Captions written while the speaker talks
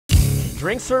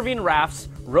drink serving rafts,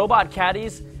 robot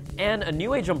caddies, and a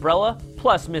new age umbrella,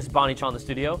 plus Miss Bonnie Cha in the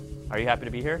studio. Are you happy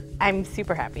to be here? I'm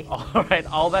super happy. All right,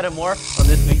 all that and more on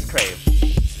this week's Crave.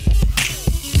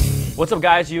 What's up,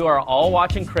 guys? You are all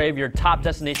watching Crave, your top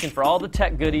destination for all the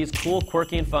tech goodies, cool,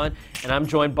 quirky, and fun. And I'm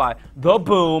joined by the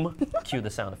Boom. Cue the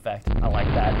sound effect. I like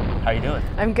that. How you doing?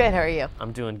 I'm good. How are you?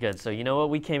 I'm doing good. So you know what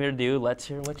we came here to do? Let's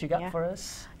hear what you got for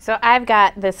us. So I've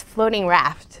got this floating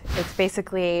raft. It's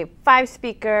basically 5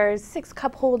 speakers, 6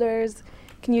 cup holders.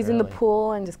 You can use in the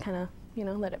pool and just kind of, you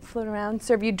know, let it float around,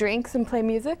 serve you drinks and play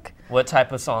music. What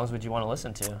type of songs would you want to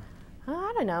listen to?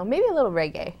 I don't know, maybe a little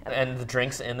reggae. And the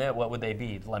drinks in it, what would they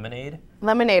be? Lemonade?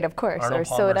 Lemonade, of course, Arnold or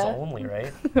Palmer's soda. only,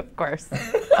 right? Of course.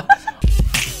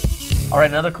 All right,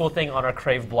 another cool thing on our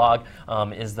Crave blog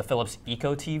is the Philips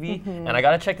Eco TV. And I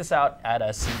got to check this out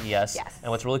at CES. Yes. And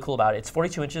what's really cool about it, it's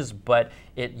 42 inches, but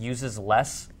it uses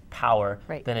less power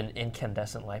than an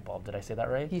incandescent light bulb. Did I say that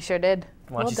right? You sure did.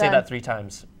 Why don't you say that 3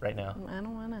 times right now? I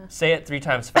don't want to. Say it 3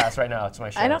 times fast right now. It's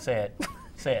my show. I don't. Say it.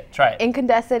 Say it. Try it.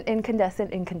 Incandescent,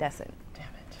 incandescent, incandescent. Damn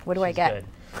it. What do I get?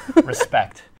 Good.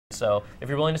 Respect. So if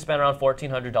you're willing to spend around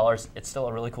 $1,400, it's still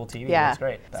a really cool TV. Yeah. That's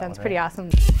great. Sounds pretty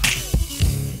awesome.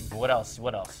 What else?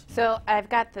 What else? So I've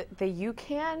got the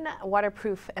UCAN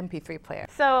waterproof MP3 player.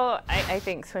 So I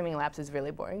think swimming laps is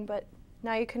really boring, but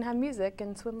now you can have music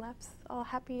and swim laps all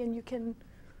happy, and you can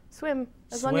swim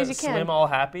as long as you can. Swim all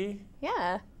happy?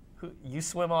 Yeah. You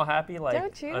swim all happy? Like,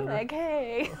 don't you? Like,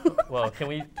 hey. Well,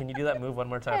 can you do that move one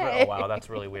more time? Hey. Oh, wow, that's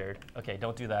really weird. Okay,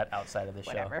 don't do that outside of the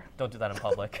show. Whatever. Don't do that in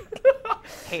public.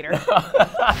 Hater.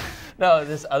 No,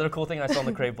 this other cool thing I saw on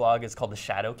the Crave blog is called the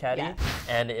Shadow Caddy. Yeah.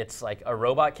 And it's like a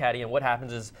robot caddy, and what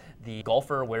happens is the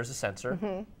golfer wears a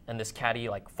sensor, and this caddy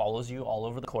like follows you all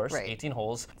over the course, 18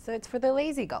 holes. So it's for the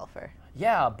lazy golfer.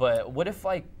 Yeah, but what if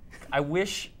like, I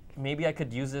wish maybe I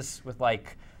could use this with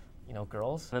like, you know,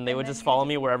 girls, and then they would just follow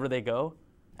me wherever they go.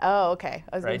 Oh, okay.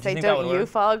 I was going to say, don't you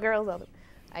follow girls?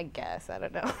 I guess. I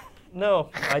don't know. No,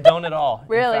 I don't at all.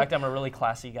 Really? In fact, I'm a really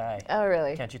classy guy. Oh,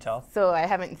 really? Can't you tell? So I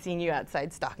haven't seen you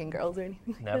outside stalking girls or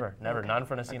anything? Never, never. Okay. Not in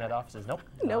front of CNET offices. Nope.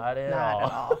 Nope. Not at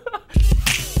all.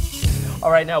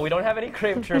 All right, now we don't have any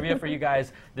Crave trivia for you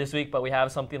guys this week, but we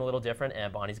have something a little different,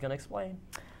 and Bonnie's going to explain.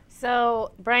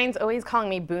 So Brian's always calling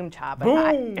me Boom Chop.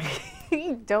 Boom!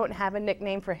 I don't have a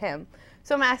nickname for him.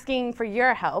 So I'm asking for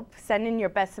your help. Send in your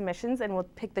best submissions, and we'll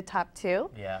pick the top 2.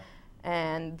 Yeah.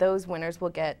 And those winners will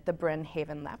get the Bryn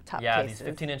Haven laptop cases. These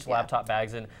 15-inch laptop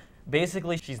bags. And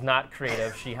basically, she's not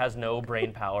creative. She has no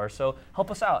brain power. So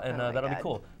help us out, and that'll be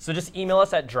cool. So just email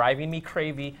us at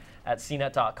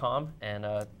drivingmecravey@cnet.com, and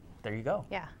there you go.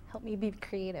 Yeah. Help me be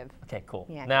creative. Okay, cool.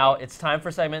 Yeah, now it's time for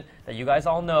a segment that you guys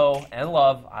all know and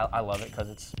love. I love it because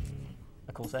it's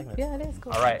a cool segment. Yeah, it is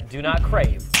cool. All right, do not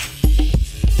crave.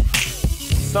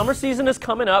 Summer season is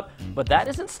coming up, but that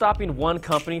isn't stopping one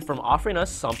company from offering us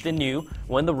something new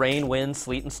when the rain, wind,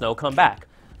 sleet, and snow come back.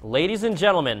 Ladies and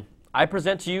gentlemen, I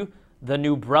present to you the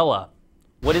Nubrella.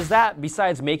 What is that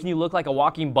besides making you look like a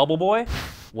walking bubble boy?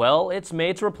 Well, it's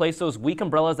made to replace those weak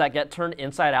umbrellas that get turned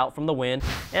inside out from the wind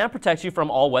and protects you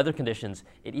from all weather conditions.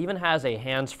 It even has a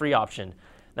hands-free option.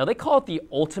 Now, they call it the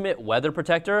ultimate weather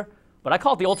protector, but I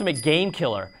call it the ultimate game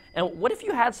killer. And what if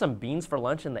you had some beans for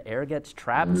lunch and the air gets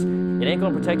trapped? It ain't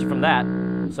gonna protect you from that.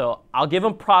 So I'll give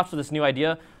them props for this new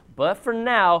idea, but for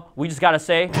now, we just gotta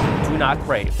say, do not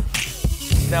crave.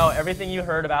 Now, everything you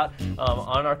heard about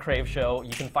on our Crave show,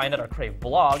 you can find at our Crave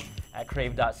blog at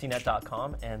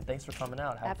crave.cnet.com. And thanks for coming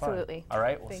out. Have Absolutely. fun. All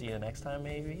right, we'll see you next time,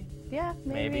 maybe? Yeah,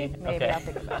 maybe. Okay. I'll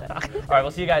think about it. All right,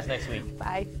 we'll see you guys next week.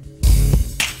 Bye.